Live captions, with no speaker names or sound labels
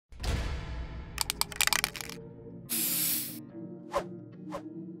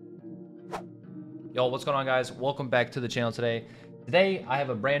Yo, what's going on, guys? Welcome back to the channel today. Today, I have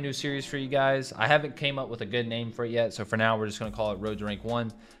a brand new series for you guys. I haven't came up with a good name for it yet, so for now, we're just going to call it Road to Rank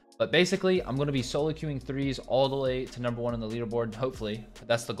 1. But basically, I'm going to be solo queuing threes all the way to #1 on the leaderboard, hopefully.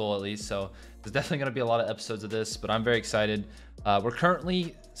 That's the goal, at least. So there's definitely going to be a lot of episodes of this, but I'm very excited. We're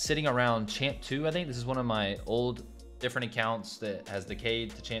currently sitting around Champ 2, I think. This is one of my old different accounts that has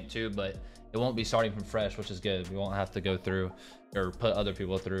decayed to Champ 2, but it won't be starting from fresh, which is good. We won't have to go through or put other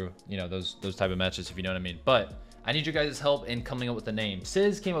people through, you know, those type of matches, if you know what I mean. But I need your guys' help in coming up with the name.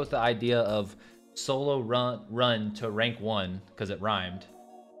 Sizz came up with the idea of solo run to rank 1 because it rhymed.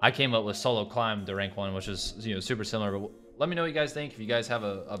 I came up with solo climb to rank 1, which is, you know, super similar. But let me know what you guys think. If you guys have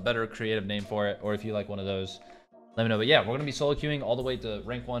a better creative name for it, or if you like one of those, let me know. But yeah, we're gonna be solo queuing all the way to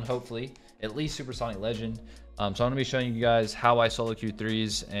rank 1, hopefully, at least Supersonic Legend. So I'm gonna be showing you guys how I solo queue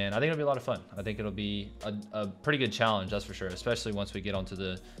threes, and I think it'll be a lot of fun. I think it'll be a pretty good challenge, that's for sure, especially once we get onto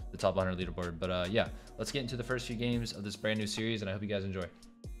the top 100 leaderboard. But yeah, let's get into the first few games of this brand new series, and I hope you guys enjoy.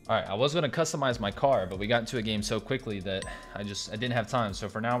 All right, I was gonna customize my car, but we got into a game so quickly that I didn't have time. So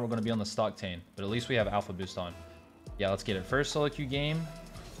for now, we're gonna be on the stock tane, but at least we have alpha boost on. Yeah, let's get it. First solo queue game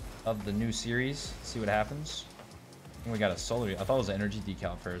of the new series. Let's see what happens. I think we got a solary. I thought it was an energy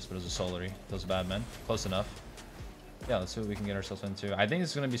decal first, but it was a solary. Feels bad, man. Close enough. Yeah, let's see what we can get ourselves into. I think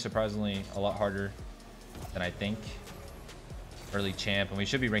it's going to be surprisingly a lot harder than I think. Early champ, and we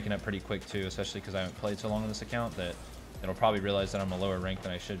should be ranking up pretty quick too, especially because I haven't played so long on this account that it'll probably realize that I'm a lower rank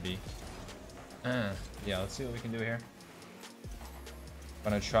than I should be. Yeah, let's see what we can do here.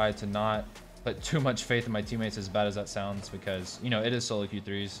 I'm going to try to not put too much faith in my teammates, as bad as that sounds, because, you know, it is solo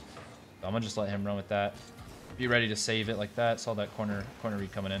Q3s. So I'm going to just let him run with that. Be ready to save it like that. Saw that corner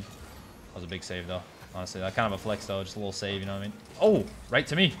read coming in. That was a big save, though. Honestly, that kind of a flex, though. Just a little save, you know what I mean? Oh, right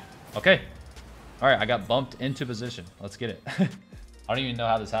to me. Okay. All right, I got bumped into position. Let's get it. I don't even know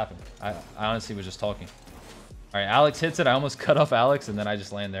how this happened. I honestly was just talking. All right, Alex hits it. I almost cut off Alex, and then I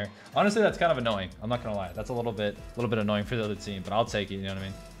just land there. Honestly, that's kind of annoying. I'm not gonna lie. That's a little bit annoying for the other team, but I'll take it. You know what I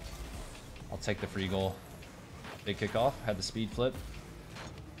mean? I'll take the free goal. Big kickoff. Had the speed flip.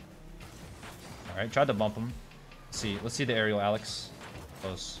 All right, tried to bump him. Let's see the aerial, Alex.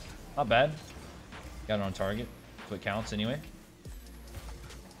 Close. Not bad. Got it on target. That's what counts anyway.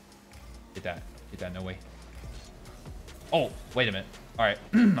 Get that. No way. Oh, wait a minute. All right.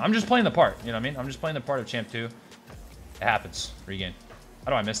 I'm just playing the part. You know what I mean? I'm just playing the part of Champ 2. It happens. Regain.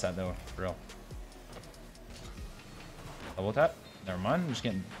 How do I miss that, though? For real. Double tap. Never mind. I'm just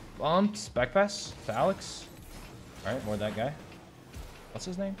getting bumped. Back pass to Alex. All right. More of that guy. What's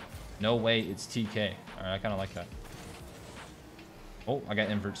his name? No way. It's TK. All right. I kind of like that. Oh, I got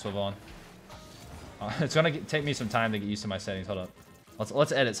invert swivel on. It's gonna take me some time to get used to my settings. Hold up.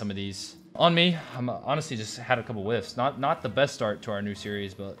 Let's edit some of these. On me, I'm honestly just had a couple whiffs. Not the best start to our new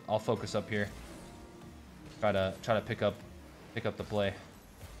series, but I'll focus up here. Try to pick up the play.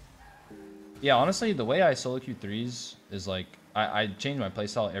 Yeah, honestly, the way I solo queue threes is like I change my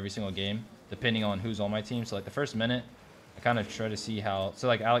playstyle every single game depending on who's on my team. So like the first minute, I kind of try to see how. So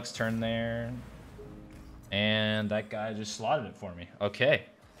like Alex turned there, and that guy just slotted it for me. Okay.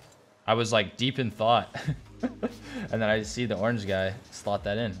 I was like deep in thought. And then I see the orange guy slot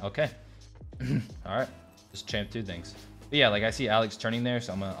that in. Okay. All right. Just Champ 2 things. But yeah, like I see Alex turning there,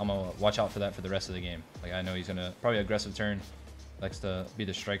 so I'm gonna watch out for that for the rest of the game. Like I know he's gonna probably aggressive turn. Likes to be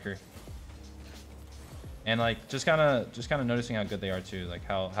the striker. And like just kind of noticing how good they are too. Like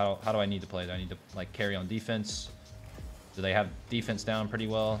how do I need to play? Do I need to like carry on defense? Do they have defense down pretty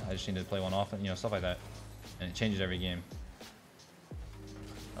well? I just need to play one offense, you know, stuff like that. And it changes every game.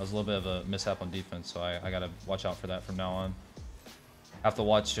 That was a little bit of a mishap on defense, so I gotta watch out for that from now on. I have to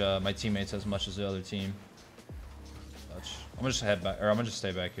watch my teammates as much as the other team. I'm gonna just head back, or I'm gonna just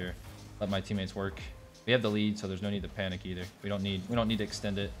stay back here, let my teammates work. We have the lead, so there's no need to panic either. We don't need to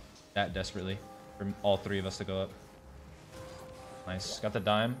extend it that desperately for all three of us to go up. Nice, got the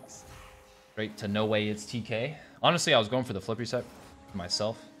dime. Great to no way it's TK. Honestly, I was going for the flip reset for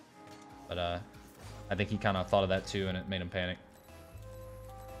myself, but I think he kind of thought of that too, and it made him panic.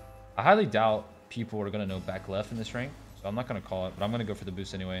 I highly doubt people are going to know back left in this rank, so I'm not going to call it, but I'm going to go for the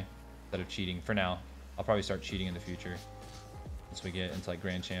boost anyway, instead of cheating for now. I'll probably start cheating in the future once we get into like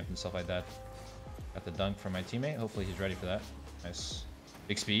Grand Champ and stuff like that. Got the dunk from my teammate. Hopefully he's ready for that. Nice.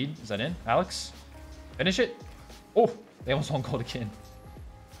 Big speed. Is that in? Alex? Finish it. Oh, they almost on goal again.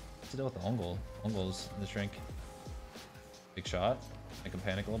 What's the deal with the on goal? On goals in this rank. Big shot. Make him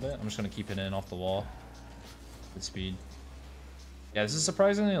panic a little bit. I'm just going to keep it in off the wall. Good speed. Yeah, this is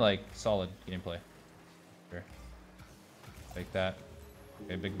surprisingly like solid gameplay. Sure. Like that.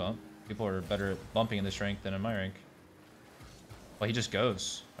 Okay, big bump. People are better at bumping in this rank than in my rank. Well, he just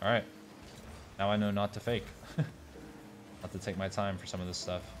goes. All right. Now I know not to fake. Not to take my time for some of this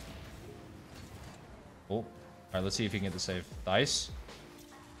stuff. Cool. Alright, let's see if he can get the save. The ice.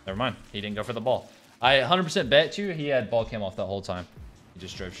 Never mind. He didn't go for the ball. I 100% bet you he had ball cam off that whole time. He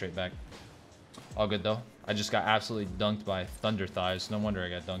just drove straight back. All good, though. I just got absolutely dunked by Thunder Thighs. No wonder I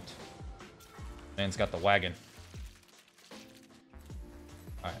got dunked. Man's got the wagon.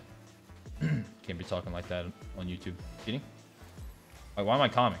 Alright. Can't be talking like that on YouTube. Cheating? Wait, why am I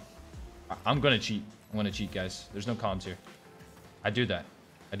calming? I'm gonna cheat. I'm gonna cheat, guys. There's no comms here. I do that.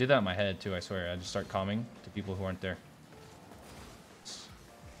 I do that in my head, too, I swear. I just start calming to people who aren't there.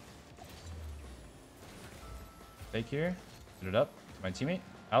 Fake here. Put it up to my teammate.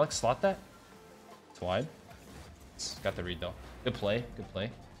 Alex, slot that. It's wide. It's got the read, though. Good play. Good play.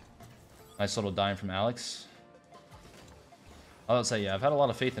 Nice little dime from Alex. I'll say, yeah, I've had a lot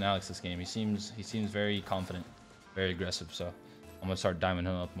of faith in Alex this game. He seems very confident, very aggressive. So I'm gonna start diming him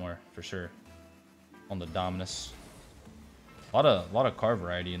up more for sure. On the Dominus. A lot of car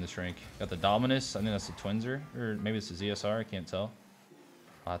variety in this rank. Got the Dominus. I think that's the Twinser, or maybe it's the ZSR. I can't tell.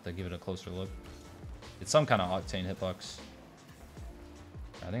 I'll have to give it a closer look. It's some kind of octane hitbox.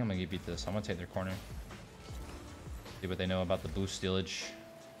 I think I'm gonna beat this. I'm gonna take their corner. See what they know about the boost stealage.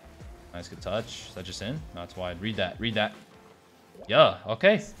 Nice, good touch. Is that just in? No, it's wide. Read that. Read that. Yeah.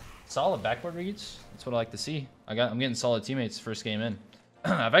 Okay. Solid backboard reads. That's what I like to see. I'm getting solid teammates first game in.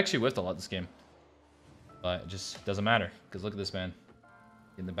 I've actually whiffed a lot this game, but it just doesn't matter because look at this man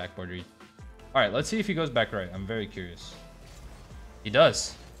getting the backboard read. All right, let's see if he goes back right. I'm very curious. He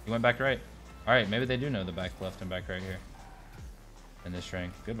does. He went back right. All right, maybe they do know the back left and back right here in this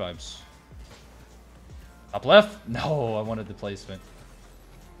rank. Good vibes. Top left? No, I wanted the placement.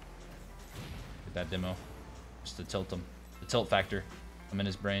 Get that demo. Just to tilt him. The tilt factor. I'm in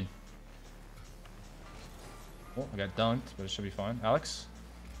his brain. Oh, I got dunked, but it should be fine. Alex?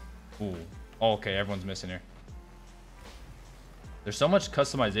 Ooh. Oh, okay, everyone's missing here. There's so much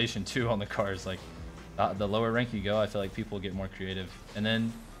customization, too, on the cars. Like, the lower rank you go, I feel like people get more creative. And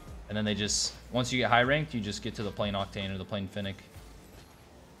then they just, once you get high ranked, you just get to the plain Octane or the plain Finnick.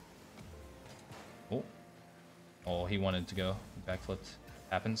 Oh. Oh, he wanted to go. Backflipped.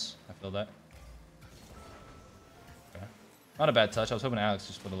 Happens. I feel that. Okay. Not a bad touch. I was hoping Alex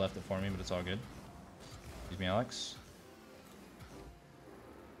just would have left it for me, but it's all good. Excuse me, Alex.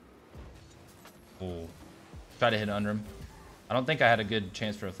 Oh. Try to hit under him. I don't think I had a good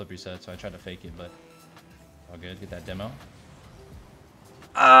chance for a flip reset, so I tried to fake it, but all good. Get that demo.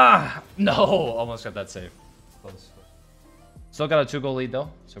 Ah! No! Almost got that save. Close. Still got a 2-goal lead, though,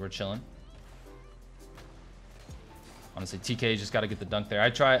 so we're chilling. Honestly, TK just got to get the dunk there. I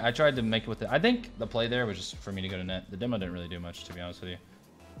tried to make it with it. I think the play there was just for me to go to net. The demo didn't really do much, to be honest with you.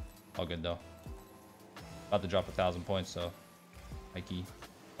 All good, though. About to drop 1,000 points, so high key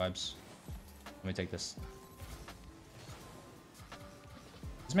vibes. Let me take this.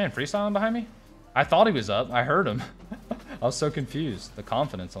 This man freestyling behind me? I thought he was up. I heard him. I was so confused. The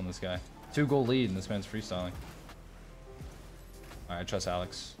confidence on this guy. 2-goal lead and this man's freestyling. Alright, I trust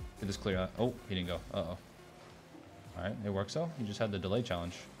Alex. Get this clear out. Oh, he didn't go. Uh-oh. Alright, it works though. He just had the delay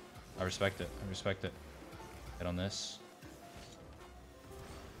challenge. I respect it. I respect it. Hit on this.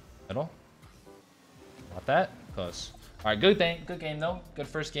 Middle. Got that. Close. Alright, good game though. Good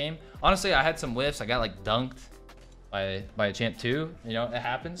first game. Honestly, I had some whiffs. I got like dunked by a champ 2. You know, it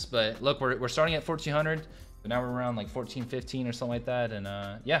happens. But look, we're starting at 1400. But now we're around like 14, 15 or something like that. And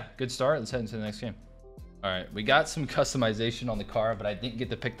yeah, good start. Let's head into the next game. All right, we got some customization on the car, but I didn't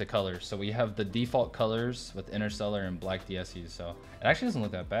get to pick the colors. So we have the default colors with Interstellar and black DSEs. So it actually doesn't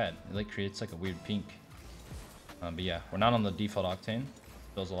look that bad. It like creates like a weird pink. But yeah, we're not on the default Octane.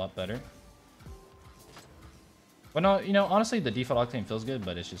 Feels a lot better. But no, you know, honestly, the default Octane feels good,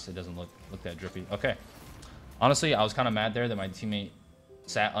 but it's just, it doesn't look that drippy. Okay. Honestly, I was kind of mad there that my teammate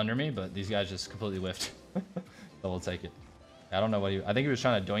sat under me, but these guys just completely whiffed. So we'll take it. I don't know what I think he was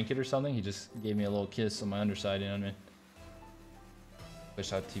trying to doink it or something. He just gave me a little kiss on my underside, you know what I mean?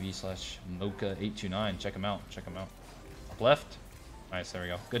 Twitch.tv/Mocha829. Check him out. Check him out. Up left. Nice, there we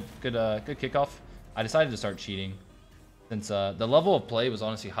go. Good kickoff. I decided to start cheating since the level of play was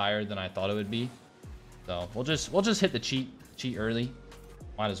honestly higher than I thought it would be. So we'll just hit the cheat early.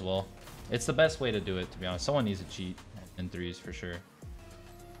 Might as well. It's the best way to do it, to be honest. Someone needs to cheat in threes for sure.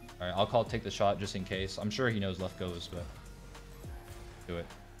 All right, I'll call take the shot just in case. I'm sure he knows left goes, but do it.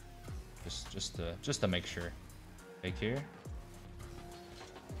 Just to make sure. Fake here.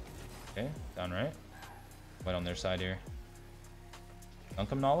 Okay, down right. Wait on their side here.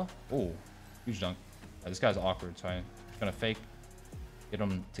 Dunk him, Nala. Oh, huge dunk. This guy's awkward, so I'm just gonna fake. Get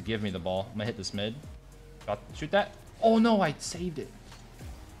him to give me the ball. I'm gonna hit this mid. Shoot that. Oh no, I saved it.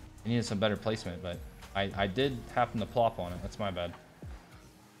 He needed some better placement, but I did happen to plop on it. That's my bad.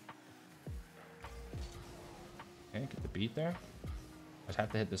 Okay, get the beat there. I just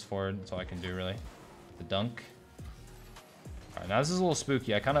have to hit this forward. That's all I can do, really. The dunk. Alright, now this is a little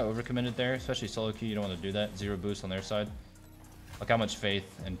spooky. I kind of overcommitted there, especially solo queue. You don't want to do that. 0 boost on their side. Look how much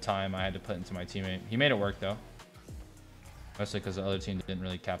faith and time I had to put into my teammate. He made it work, though. Mostly because the other team didn't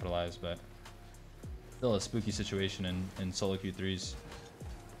really capitalize, but still a spooky situation in solo Q3s.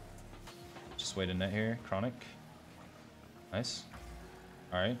 Just wait a net here. Chronic. Nice.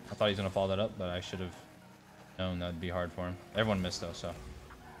 Alright. I thought he was going to follow that up, but I should have known that would be hard for him. Everyone missed, though, so.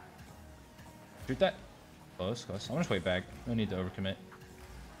 Shoot that. Close, close. I'm going to just wait back. No need to overcommit.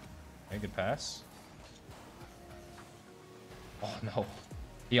 Okay, good pass. Oh, no.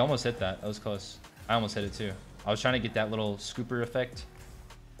 He almost hit that. That was close. I almost hit it, too. I was trying to get that little scooper effect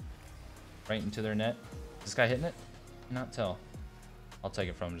right into their net. Is this guy hitting it? Not tell. I'll take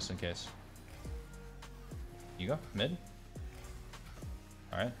it from him just in case. You go. Mid.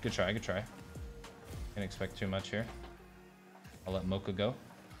 Alright. Good try. Good try. Can't expect too much here. I'll let Mocha go.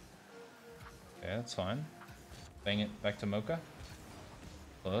 Okay, that's fine. Bang it back to Mocha.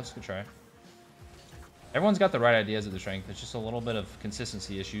 Close. Good try. Everyone's got the right ideas at the strength. It's just a little bit of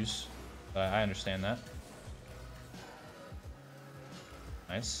consistency issues. But I understand that.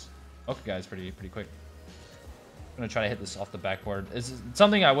 Nice. Mocha guy's pretty quick. I'm gonna try to hit this off the backboard. It's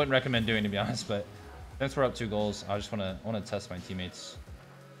something I wouldn't recommend doing, to be honest, but since we're up 2 goals, I just wanna test my teammates.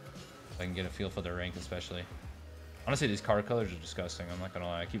 So I can get a feel for their rank, especially. Honestly, these card colors are disgusting. I'm not gonna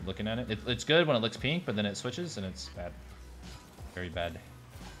lie. I keep looking at it. It's good when it looks pink, but then it switches and it's bad. Very bad.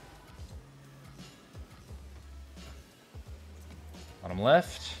 Bottom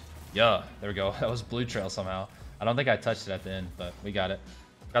left. Yeah, there we go. That was blue trail somehow. I don't think I touched it at the end, but we got it.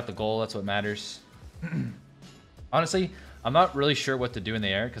 Got the goal. That's what matters. Honestly, I'm not really sure what to do in the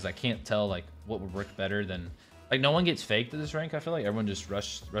air because I can't tell like what would work better than like no one gets faked at this rank. I feel like everyone just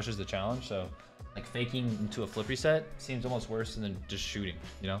rushes the challenge. So like faking into a flip reset seems almost worse than just shooting.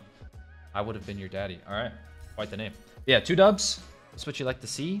 You know, I would have been your daddy. All right, quite the name. Yeah, 2 dubs. That's what you like to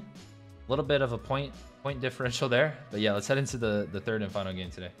see. A little bit of a point differential there, but yeah, let's head into the third and final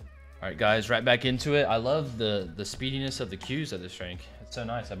game today. All right, guys, right back into it. I love the speediness of the queues at this rank. It's so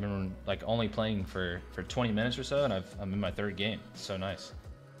nice. I've been like only playing for 20 minutes or so, and I'm in my 3rd game. It's so nice.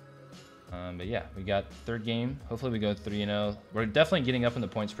 But yeah, we got 3rd game. Hopefully we go 3-0. We're definitely getting up in the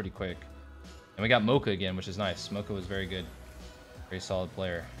points pretty quick. And we got Mocha again, which is nice. Mocha was very good, very solid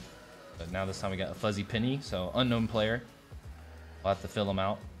player. But now this time we got a Fuzzy Penny, so unknown player. We'll have to fill him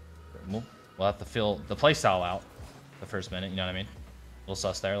out. We'll have to fill the playstyle out the first minute. You know what I mean? A little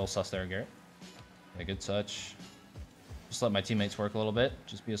sus there, Garrett. Yeah, good touch. Just let my teammates work a little bit.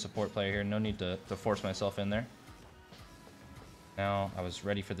 Just be a support player here. No need to force myself in there. Now, I was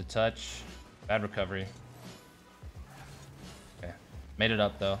ready for the touch. Bad recovery. Okay. Made it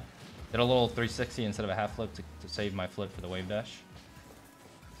up, though. Did a little 360 instead of a half flip to save my flip for the wave dash.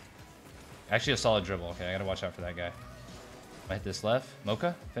 Actually, a solid dribble. Okay, I gotta watch out for that guy. I hit this left.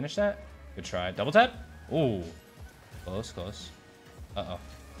 Mocha, finish that. Good try. Double tap. Ooh. Close, close. Uh-oh.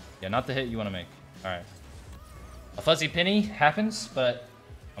 Yeah, not the hit you want to make. All right. A Fuzzy Penny happens, but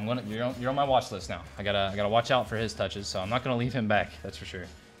you're on my watch list now. I gotta watch out for his touches, so I'm not gonna leave him back. That's for sure.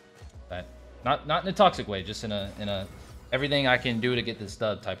 But not in a toxic way, just in a everything I can do to get this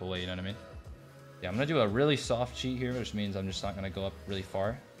dub type of way. You know what I mean? Yeah, I'm gonna do a really soft cheat here, which means I'm just not gonna go up really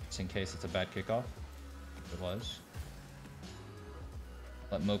far, just in case it's a bad kickoff. It was.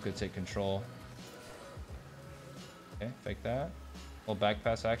 Let Mocha take control. Okay, fake that. Little back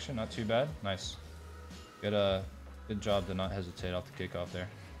pass action, not too bad. Nice. Good job to not hesitate off the kickoff there.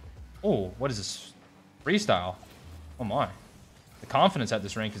 Oh, what is this? Freestyle. Oh my. The confidence at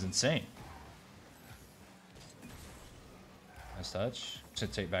this rank is insane. Nice touch.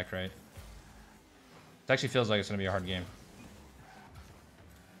 Should take back right. It actually feels like it's gonna be a hard game.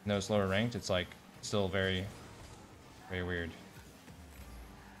 No, it's lower ranked. It's like still very, very weird.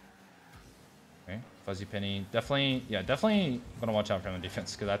 Okay, Fuzzy Penny. Definitely gonna watch out for him on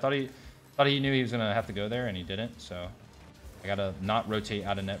defense because I thought he knew he was gonna have to go there and he didn't. So I gotta not rotate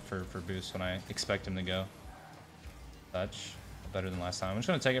out of net for boost when I expect him to go. Touch better than last time. I'm just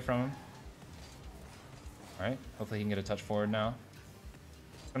gonna take it from him. All right. Hopefully he can get a touch forward now.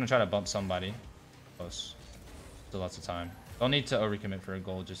 I'm gonna try to bump somebody. Close. Still lots of time. Don't need to overcommit for a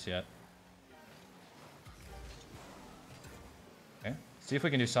goal just yet. Okay. See if we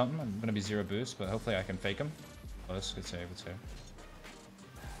can do something. I'm gonna be 0 boost, but hopefully I can fake him. Close. Good save. Good save.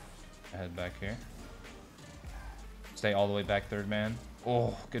 I head back here. Stay all the way back, third man.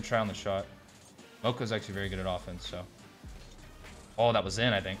 Oh, good try on the shot. Mocha's actually very good at offense, so. Oh, that was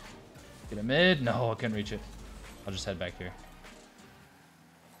in, I think. Get it mid. No, I couldn't reach it. I'll just head back here.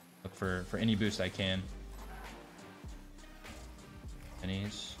 Look for any boost I can.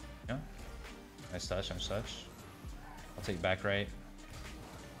 Pennies. Yeah. Nice touch, nice touch. I'll take back right.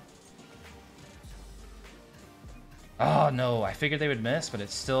 Oh, no. I figured they would miss, but it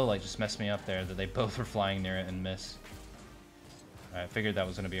still, like, just messed me up there that they both were flying near it and missed. I figured that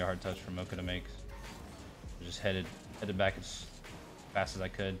was going to be a hard touch for Mocha to make. I just headed back as fast as I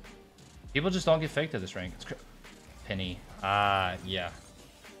could. People just don't get faked at this rank. It's Penny. Yeah.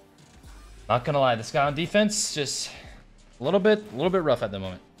 Not gonna lie, this guy on defense just a little bit rough at the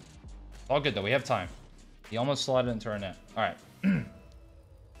moment. All good though. We have time. He almost slotted into our net. All right.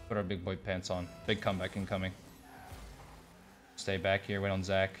 Put our big boy pants on. Big comeback incoming. Stay back here. Wait on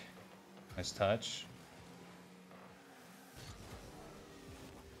Zach. Nice touch.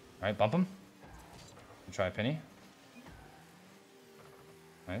 All right, bump him. Try a Penny.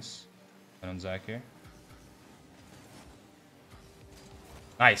 Nice. Wait on Zach here.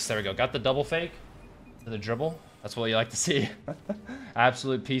 Nice. There we go. Got the double fake to the dribble. That's what you like to see.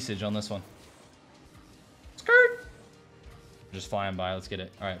 Absolute piecage on this one. Skirt. Just flying by. Let's get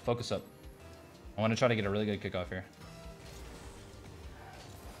it. All right, focus up. I want to try to get a really good kickoff here.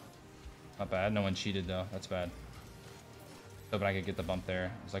 Not bad. No one cheated though. That's bad. Hoping I could get the bump there.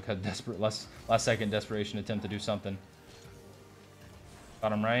 It was like a desperate last second desperation attempt to do something.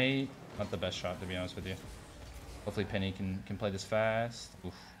 Got him right. Not the best shot to be honest with you. Hopefully Penny can play this fast.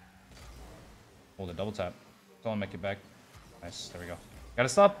 Oof. Hold a double tap. Don't make it back. Nice. There we go. Gotta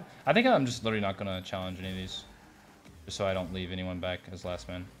stop. I think I'm just literally not gonna challenge any of these, just so I don't leave anyone back as last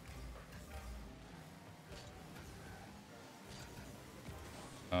man.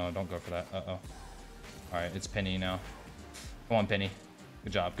 Oh, don't go for that. Uh-oh. Alright, it's Penny now. Come on, Penny.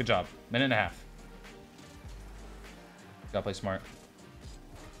 Good job. Good job. Minute and a half. Gotta play smart.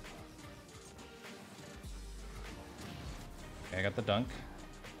 Okay, I got the dunk.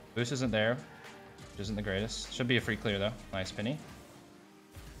 Boost isn't there, which isn't the greatest. Should be a free clear, though. Nice, Penny.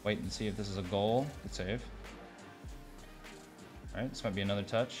 Wait and see if this is a goal. Good save. Alright, this might be another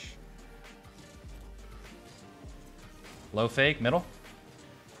touch. Low fake, middle.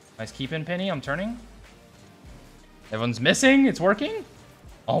 Nice keep in, Penny. I'm turning. Everyone's missing. It's working.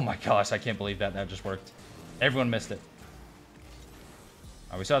 Oh my gosh, I can't believe that. That just worked. Everyone missed it.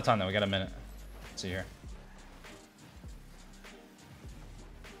 Alright, we still have time though. We got a minute. Let's see here.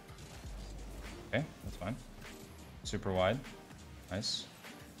 Okay, that's fine. Super wide. Nice.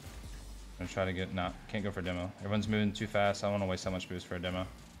 I'm gonna try to get... Nah, can't go for a demo. Everyone's moving too fast. I don't want to waste so much boost for a demo.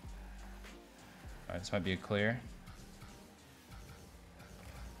 Alright, this might be a clear.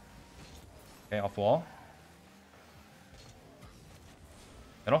 Okay, off wall.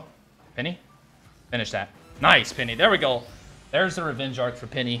 Middle. Penny. Finish that. Nice, Penny. There we go. There's the revenge arc for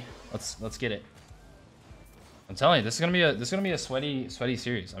Penny. Let's get it. I'm telling you, this is gonna be a sweaty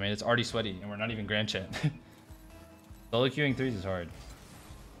series. I mean, it's already sweaty, and we're not even grand chat. Solo queuing threes is hard.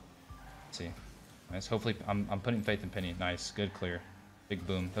 Let's see. Nice. Hopefully, I'm putting faith in Penny. Nice. Good clear. Big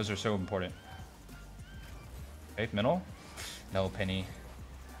boom. Those are so important. Okay, middle. No, Penny.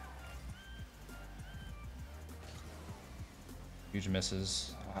 Huge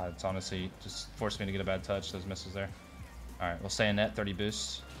misses. It's honestly just forced me to get a bad touch. Those misses there. All right, we'll stay in net. 30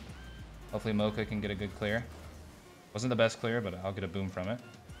 boosts. Hopefully Mocha can get a good clear. Wasn't the best clear, but I'll get a boom from it.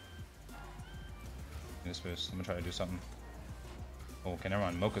 This boost. I'm gonna try to do something. Oh, okay, never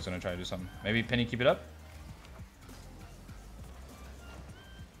mind. Mocha's gonna try to do something. Maybe Penny keep it up.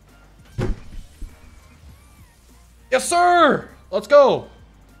 Yes, sir. Let's go.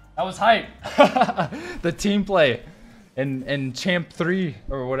 That was hype. The team play. And champ 3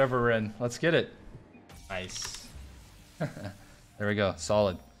 or whatever we're in. Let's get it. Nice. There we go.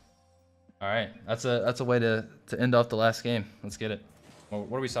 Solid. All right. That's a way to end off the last game. Let's get it. Well,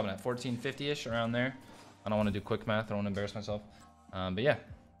 what are we subbing at? 1450-ish around there. I don't want to do quick math. I don't want to embarrass myself. But yeah,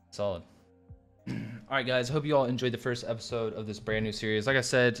 solid. All right, guys. I hope you all enjoyed the first episode of this brand new series. Like I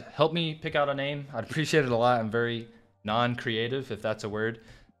said, help me pick out a name. I'd appreciate it a lot. I'm very non-creative, if that's a word.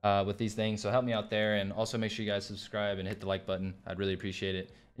 With these things, so help me out there, and also make sure you guys subscribe and hit the like button. I'd really appreciate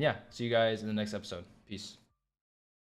it. And yeah, see you guys in the next episode. Peace.